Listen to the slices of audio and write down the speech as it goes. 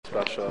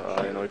special.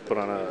 We put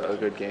on a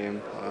good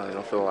game,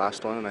 for the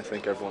last one, and I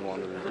think everyone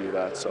wanted to do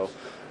that. So,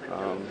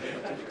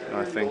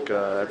 I think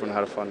everyone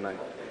had a fun night.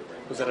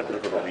 Was that a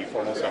bit of a relief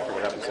almost after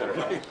what happened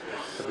Saturday?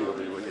 To be able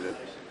to do what you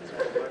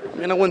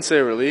did? I wouldn't say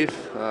a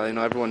relief.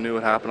 Everyone knew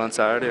what happened on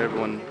Saturday.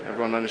 Everyone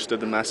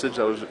understood the message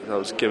that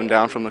was given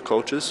down from the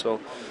coaches. So,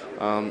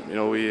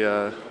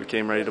 we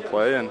came ready to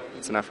play, and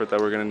it's an effort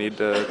that we're going to need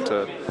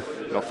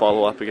to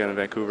follow up again in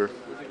Vancouver.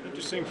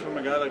 Interesting from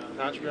a guy like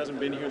Patrick who hasn't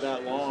been here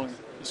that long.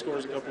 He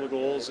scores a couple of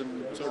goals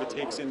and sort of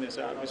takes in this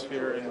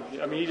atmosphere.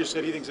 And he just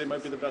said he thinks they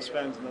might be the best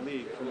fans in the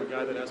league from a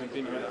guy that hasn't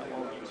been here that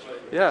long.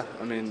 Yeah,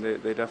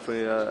 they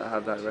definitely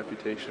have that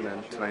reputation,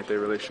 and tonight they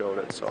really showed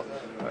it. So,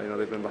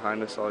 they've been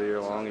behind us all year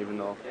long, even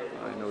though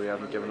we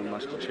haven't given them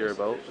much to cheer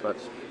about. But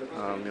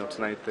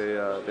tonight they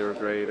were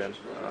great, and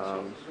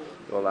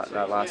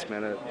that last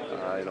minute,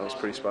 was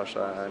pretty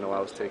special. I know I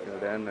was taking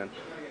it in, and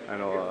I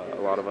know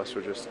a lot of us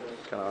were just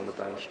kind of on the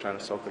bench trying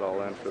to soak it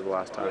all in for the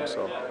last time.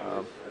 So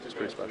it's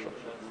pretty special.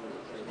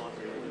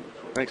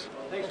 Thanks.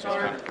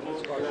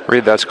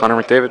 Reed, that's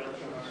Connor McDavid.